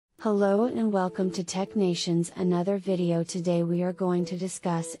Hello and welcome to Tech Nation's another video. Today we are going to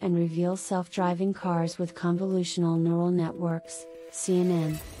discuss and reveal self-driving cars with convolutional neural networks,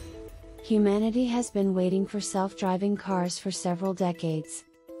 CNN. Humanity has been waiting for self-driving cars for several decades.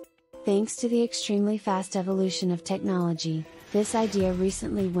 Thanks to the extremely fast evolution of technology, this idea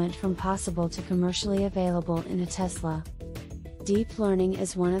recently went from possible to commercially available in a Tesla. Deep learning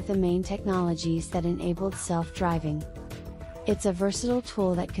is one of the main technologies that enabled self-driving. It's a versatile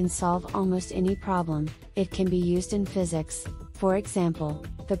tool that can solve almost any problem. It can be used in physics, for example,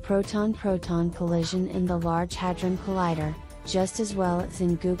 the proton-proton collision in the Large Hadron Collider, just as well as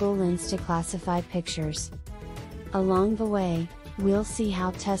in Google Lens to classify pictures. Along the way, we'll see how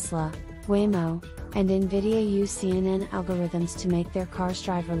Tesla, Waymo, and Nvidia use CNN algorithms to make their cars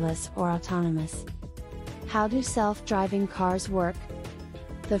driverless or autonomous. How do self-driving cars work?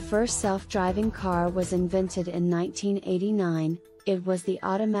 The first self-driving car was invented in 1989, it was the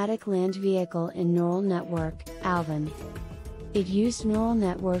Automatic Land Vehicle in Neural Network, ALVIN. It used neural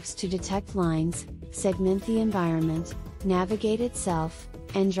networks to detect lines, segment the environment, navigate itself,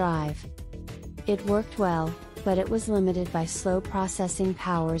 and drive. It worked well, but it was limited by slow processing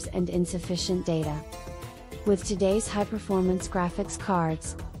powers and insufficient data. With today's high-performance graphics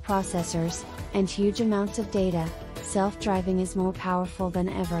cards, processors, and huge amounts of data, self-driving is more powerful than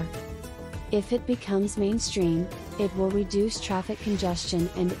ever. If it becomes mainstream, it will reduce traffic congestion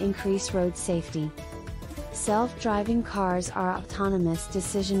and increase road safety. Self-driving cars are autonomous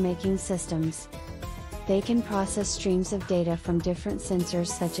decision-making systems. They can process streams of data from different sensors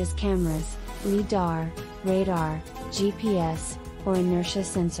such as cameras, LiDAR, radar, GPS, or inertia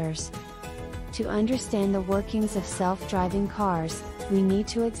sensors. To understand the workings of self-driving cars, we need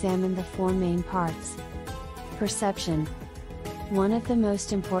to examine the four main parts. Perception. One of the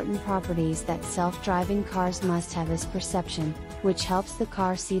most important properties that self-driving cars must have is perception, which helps the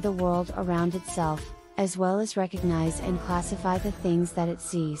car see the world around itself, as well as recognize and classify the things that it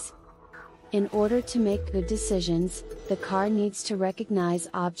sees. In order to make good decisions, the car needs to recognize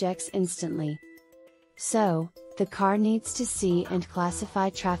objects instantly. So, the car needs to see and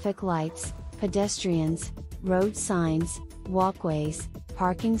classify traffic lights, pedestrians, road signs, walkways,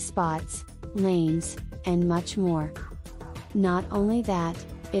 parking spots, lanes, and much more. Not only that,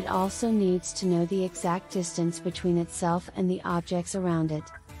 it also needs to know the exact distance between itself and the objects around it.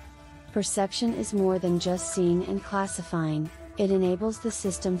 Perception is more than just seeing and classifying, it enables the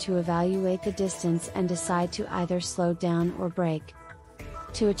system to evaluate the distance and decide to either slow down or brake.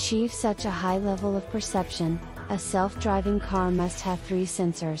 To achieve such a high level of perception, a self-driving car must have 3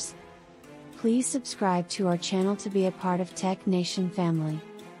 sensors. Please subscribe to our channel to be a part of Tech Nation family.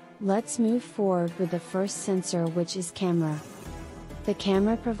 Let's move forward with the first sensor, which is camera. The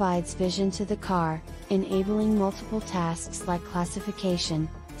camera provides vision to the car, enabling multiple tasks like classification,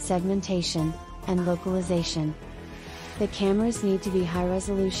 segmentation, and localization. The cameras need to be high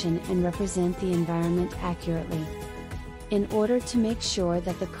resolution and represent the environment accurately. In order to make sure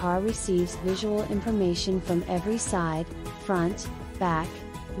that the car receives visual information from every side, front, back,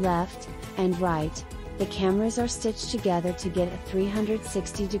 left, and right, the cameras are stitched together to get a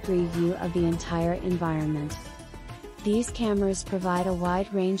 360-degree view of the entire environment. These cameras provide a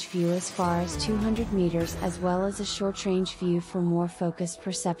wide-range view as far as 200 meters as well as a short-range view for more focused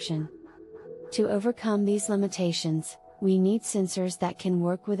perception. To overcome these limitations, we need sensors that can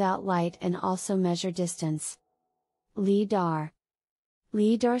work without light and also measure distance. LiDAR.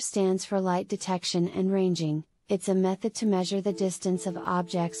 LiDAR stands for light detection and ranging. It's a method to measure the distance of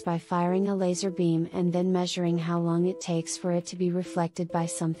objects by firing a laser beam and then measuring how long it takes for it to be reflected by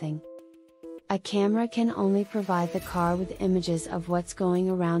something. A camera can only provide the car with images of what's going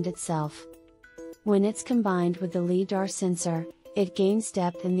around itself. When it's combined with the LiDAR sensor, it gains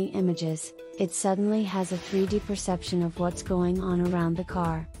depth in the images, it suddenly has a 3D perception of what's going on around the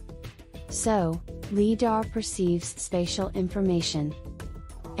car. So, LiDAR perceives spatial information.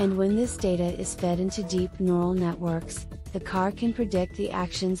 And when this data is fed into deep neural networks, the car can predict the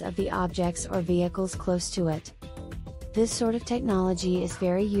actions of the objects or vehicles close to it. This sort of technology is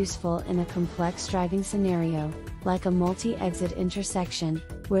very useful in a complex driving scenario, like a multi-exit intersection,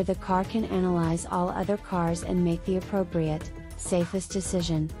 where the car can analyze all other cars and make the appropriate, safest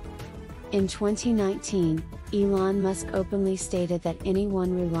decision. In 2019, Elon Musk openly stated that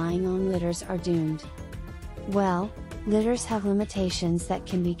anyone relying on lidars are doomed. Well, lidars have limitations that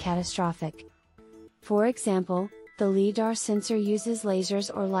can be catastrophic. For example, the LiDAR sensor uses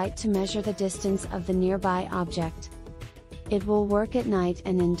lasers or light to measure the distance of the nearby object. It will work at night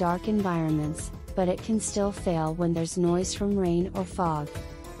and in dark environments, but it can still fail when there's noise from rain or fog.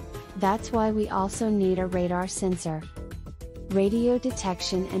 That's why we also need a radar sensor. Radio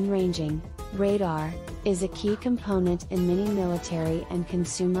detection and ranging. Radar is a key component in many military and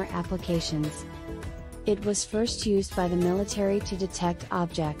consumer applications. It was first used by the military to detect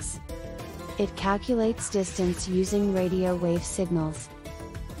objects. It calculates distance using radio wave signals.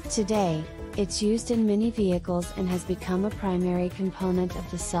 Today, it's used in many vehicles and has become a primary component of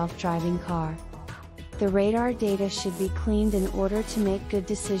the self-driving car. The radar data should be cleaned in order to make good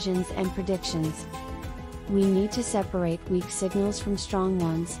decisions and predictions. We need to separate weak signals from strong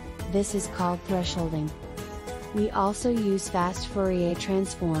ones. This is called thresholding. We also use fast Fourier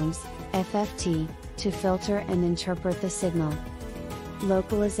transforms, FFT, to filter and interpret the signal.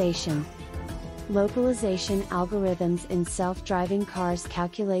 Localization. Localization algorithms in self-driving cars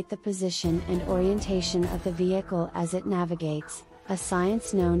calculate the position and orientation of the vehicle as it navigates, a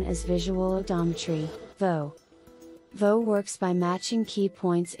science known as visual odometry, VO. VO works by matching key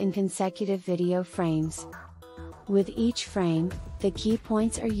points in consecutive video frames. With each frame, the key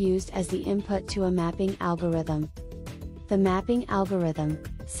points are used as the input to a mapping algorithm. The mapping algorithm,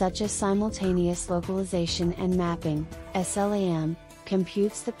 such as simultaneous localization and mapping, SLAM,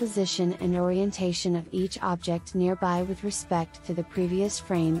 computes the position and orientation of each object nearby with respect to the previous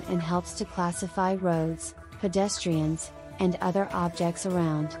frame and helps to classify roads, pedestrians, and other objects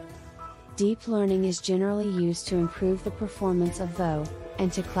around. Deep learning is generally used to improve the performance of VO,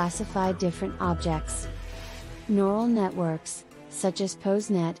 and to classify different objects. Neural networks, such as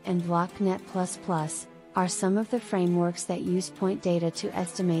PoseNet and BlockNet++, are some of the frameworks that use point data to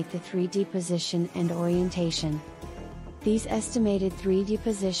estimate the 3D position and orientation. These estimated 3D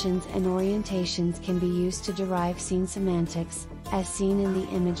positions and orientations can be used to derive scene semantics, as seen in the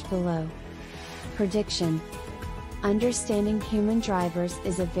image below. Prediction. Understanding human drivers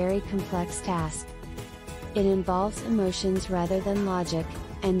is a very complex task. It involves emotions rather than logic,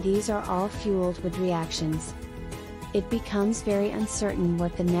 and these are all fueled with reactions. It becomes very uncertain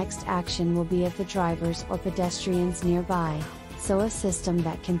what the next action will be of the drivers or pedestrians nearby, so a system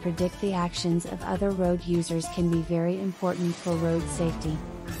that can predict the actions of other road users can be very important for road safety.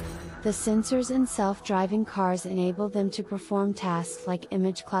 The sensors in self-driving cars enable them to perform tasks like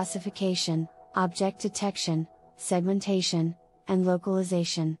image classification, object detection, segmentation, and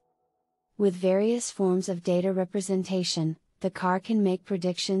localization. With various forms of data representation, the car can make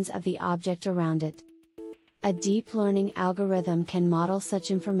predictions of the object around it. A deep learning algorithm can model such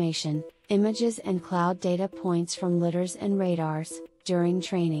information, images and cloud data points from lidars and radars, during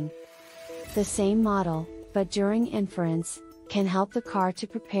training. The same model, but during inference, can help the car to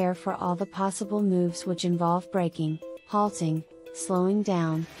prepare for all the possible moves which involve braking, halting, slowing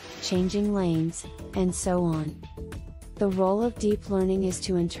down, changing lanes, and so on. The role of deep learning is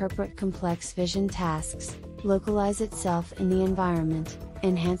to interpret complex vision tasks, localize itself in the environment,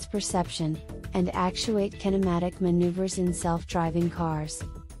 enhance perception, and actuate kinematic maneuvers in self-driving cars.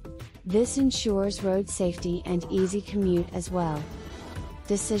 This ensures road safety and easy commute as well.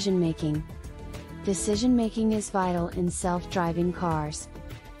 Decision making. Decision making is vital in self-driving cars.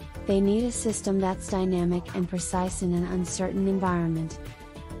 They need a system that's dynamic and precise in an uncertain environment.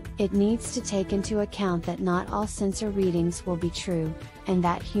 It needs to take into account that not all sensor readings will be true, and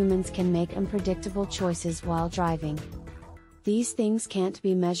that humans can make unpredictable choices while driving. These things can't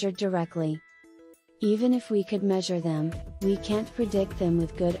be measured directly. Even if we could measure them, we can't predict them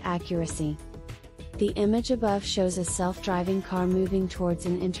with good accuracy. The image above shows a self-driving car moving towards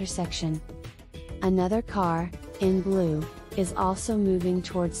an intersection. Another car, in blue, is also moving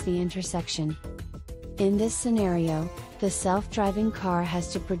towards the intersection. In this scenario, the self-driving car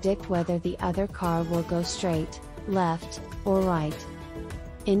has to predict whether the other car will go straight, left, or right.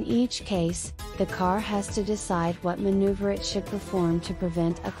 In each case, the car has to decide what maneuver it should perform to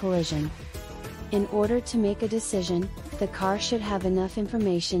prevent a collision. In order to make a decision, the car should have enough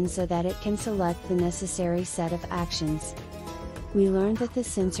information so that it can select the necessary set of actions. We learned that the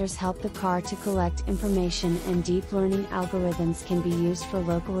sensors help the car to collect information, and deep learning algorithms can be used for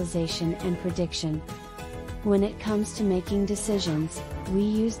localization and prediction. When it comes to making decisions, we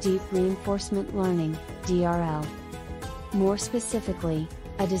use deep reinforcement learning, DRL. More specifically,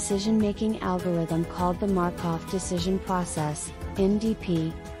 a decision-making algorithm called the Markov decision process,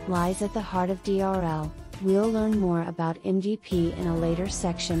 MDP, lies at the heart of DRL. We'll learn more about MDP in a later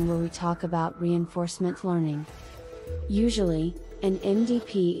section where we talk about reinforcement learning. Usually, an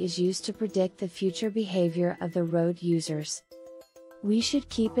MDP is used to predict the future behavior of the road users. We should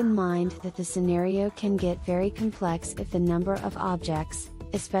keep in mind that the scenario can get very complex if the number of objects,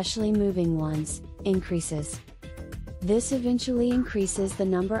 especially moving ones, increases. This eventually increases the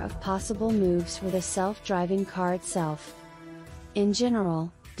number of possible moves for the self-driving car itself. In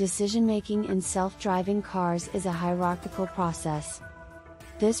general, Decision-making in self-driving cars is a hierarchical process.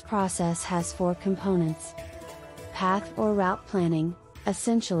 This process has 4 components. Path or route planning.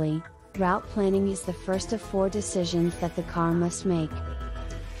 Essentially, route planning is the first of 4 decisions that the car must make.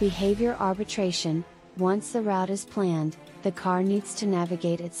 Behavior arbitration. Once the route is planned, the car needs to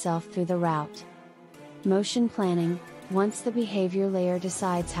navigate itself through the route. Motion planning. Once the behavior layer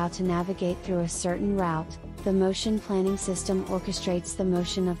decides how to navigate through a certain route, the motion planning system orchestrates the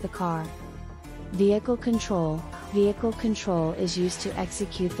motion of the car. Vehicle control. Vehicle control is used to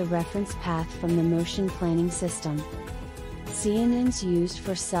execute the reference path from the motion planning system. CNNs used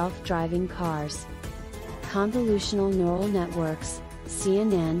for self-driving cars. Convolutional neural networks,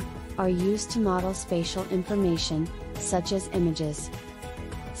 CNN, are used to model spatial information, such as images.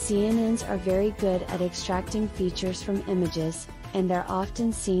 CNNs are very good at extracting features from images, and they're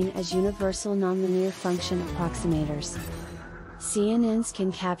often seen as universal nonlinear function approximators. CNNs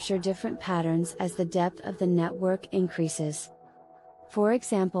can capture different patterns as the depth of the network increases. For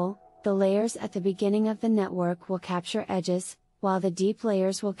example, the layers at the beginning of the network will capture edges, while the deep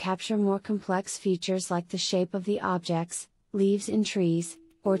layers will capture more complex features like the shape of the objects, leaves in trees,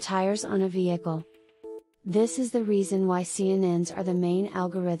 or tires on a vehicle. This is the reason why CNNs are the main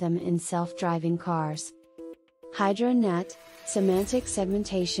algorithm in self-driving cars. HydraNet, semantic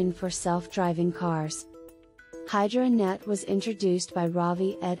segmentation for self-driving cars. HydraNet was introduced by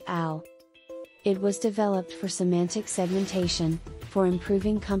Ravi et al. It was developed for semantic segmentation, for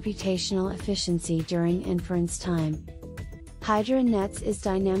improving computational efficiency during inference time. HydraNets is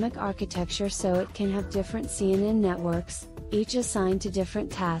dynamic architecture, so it can have different CNN networks, each assigned to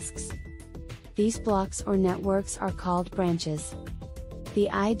different tasks. These blocks or networks are called branches.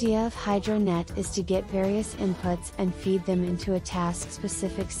 The idea of HydraNet is to get various inputs and feed them into a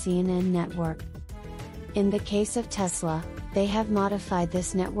task-specific CNN network. In the case of Tesla, they have modified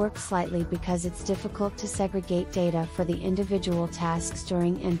this network slightly because it's difficult to segregate data for the individual tasks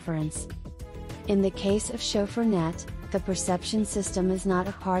during inference. In the case of ChauffeurNet, the perception system is not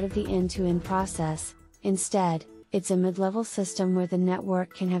a part of the end-to-end process. Instead, it's a mid-level system where the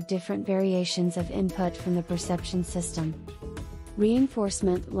network can have different variations of input from the perception system.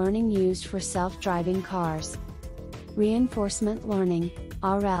 Reinforcement learning used for self-driving cars. Reinforcement learning,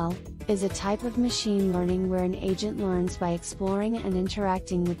 RL, is a type of machine learning where an agent learns by exploring and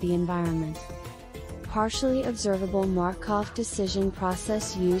interacting with the environment. Partially observable Markov decision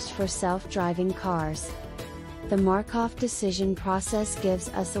process used for self-driving cars. The Markov decision process gives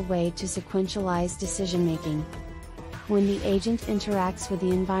us a way to sequentialize decision-making. When the agent interacts with the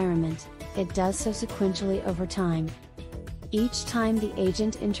environment, it does so sequentially over time. Each time the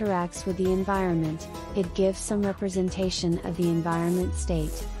agent interacts with the environment, it gives some representation of the environment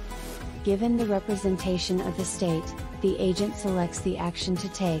state. Given the representation of the state, the agent selects the action to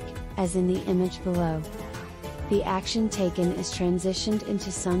take, as in the image below. The action taken is transitioned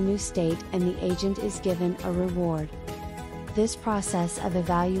into some new state and the agent is given a reward. This process of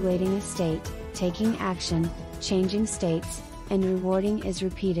evaluating a state, taking action, changing states, and rewarding is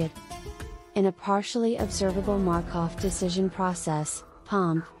repeated. In a partially observable Markov decision process,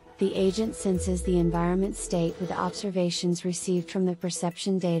 POMP, the agent senses the environment state with observations received from the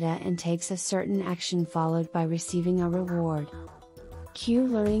perception data and takes a certain action followed by receiving a reward.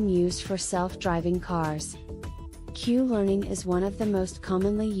 Q-learning used for self-driving cars. Q-learning is one of the most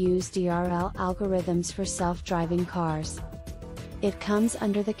commonly used DRL algorithms for self-driving cars. It comes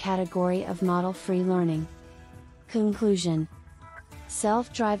under the category of model-free learning. Conclusion: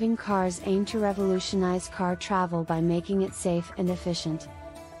 self-driving cars aim to revolutionize car travel by making it safe and efficient.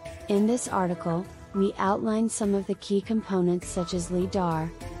 In this article, we outline some of the key components such as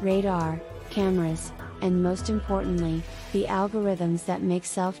LiDAR, radar, cameras, and most importantly, the algorithms that make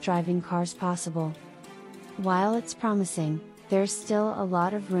self-driving cars possible. While it's promising, there's still a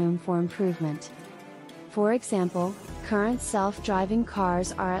lot of room for improvement. For example, current self-driving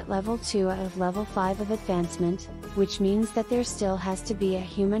cars are at level 2 out of level 5 of advancement, which means that there still has to be a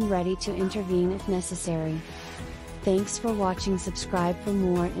human ready to intervene if necessary. Thanks for watching. Subscribe for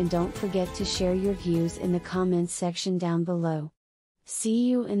more and don't forget to share your views in the comments section down below. See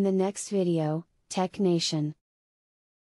you in the next video, Tech Nation.